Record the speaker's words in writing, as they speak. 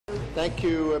Thank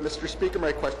you, Mr. Speaker.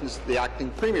 My question is to the Acting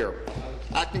Premier.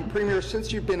 Acting Premier,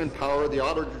 since you've been in power, the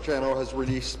Auditor General has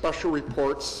released special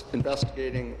reports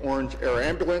investigating Orange Air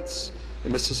Ambulance, the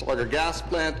Mississauga Gas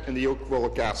Plant, and the Oakville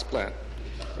Gas Plant.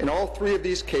 In all three of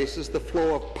these cases, the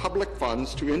flow of public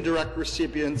funds to indirect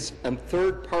recipients and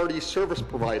third-party service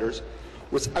providers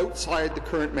was outside the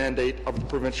current mandate of the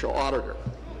Provincial Auditor.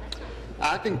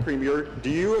 Acting Premier, do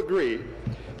you agree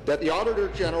that the Auditor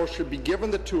General should be given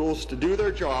the tools to do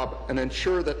their job and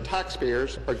ensure that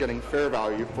taxpayers are getting fair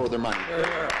value for their money?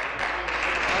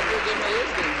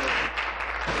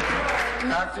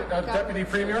 Deputy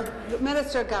Premier.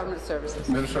 Minister of Government Services.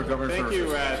 Minister of Government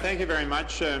Services. Thank you very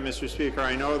much, Mr. Speaker.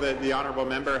 I know that the honourable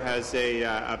member has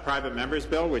a private member's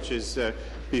bill, which is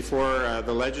before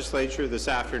the legislature this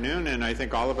afternoon, and I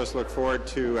think all of us look forward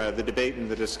to the debate and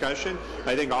the discussion.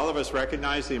 I think all of us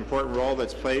recognize the important role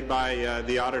that's played by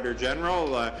the Auditor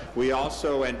General. We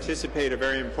also anticipate a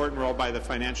very important role by the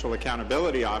Financial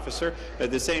Accountability Officer.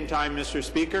 At the same time, Mr.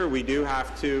 Speaker, we do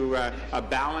have to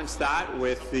balance that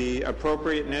with the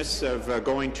appropriateness of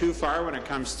going too far when it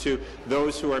comes to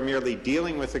those who are merely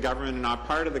dealing with the government and not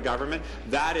part of the government.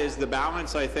 That is the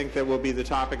balance, I think, that will be the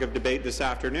topic of debate this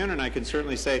afternoon, and I can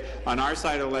certainly say on our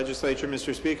side of the legislature,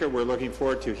 Mr. Speaker, we're looking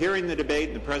forward to hearing the debate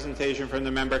and the presentation from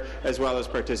the member, as well as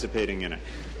participating in it.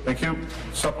 Thank you.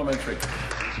 Supplementary.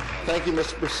 Thank you,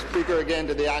 Mr. Speaker. Again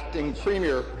to the Acting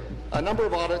Premier. A number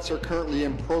of audits are currently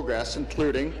in progress,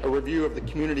 including a review of the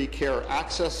community care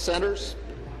access centres,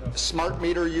 smart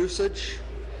meter usage,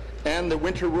 and the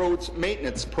winter roads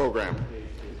maintenance program.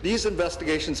 These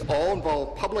investigations all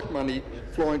involve public money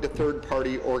flowing to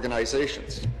third-party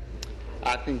organizations.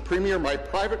 Acting Premier, my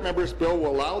private member's bill will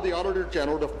allow the Auditor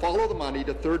General to follow the money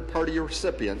to third-party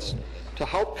recipients to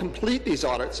help complete these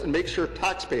audits and make sure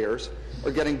taxpayers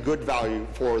are getting good value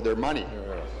for their money.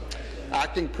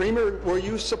 Acting Premier, will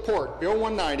you support Bill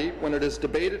 190 when it is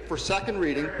debated for second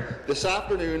reading this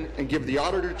afternoon and give the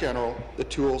Auditor General the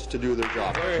tools to do their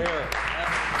job?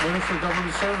 Minister of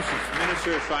Government Services.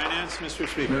 Minister of Finance, Mr.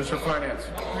 Speaker. Minister of Finance.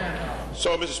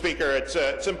 So, Mr. Speaker,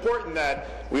 it's important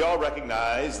that we all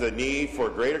recognize the need for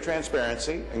greater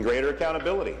transparency and greater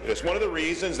accountability. It's one of the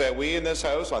reasons that we in this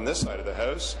House, on this side of the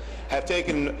House, have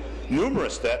taken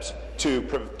numerous steps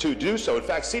to do so. In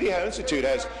fact, CDH Institute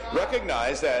has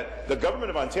recognized that the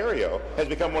Government of Ontario has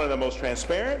become one of the most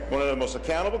transparent, one of the most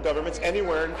accountable governments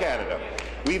anywhere in Canada.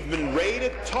 We've been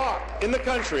rated top in the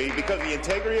country because of the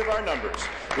integrity of our numbers.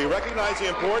 We recognize the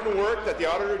important work that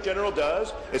the Auditor General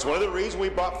does. It's one of the reasons we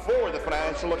brought forward the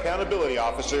Financial Accountability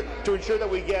Officer to ensure that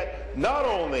we get not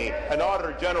only an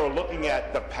Auditor General looking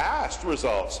at the past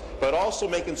results, but also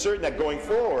making certain that going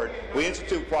forward we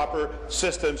institute proper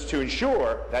systems to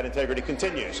ensure that integrity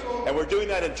continues. And we're doing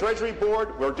that in Treasury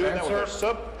Board. We're doing that with our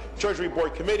Sub-Treasury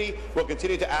Board Committee. We'll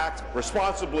continue to act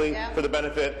responsibly for the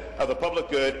benefit of the public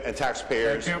good, and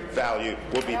taxpayers' value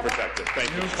will be protected. Thank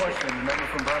you. New question, the member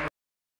from Bromley.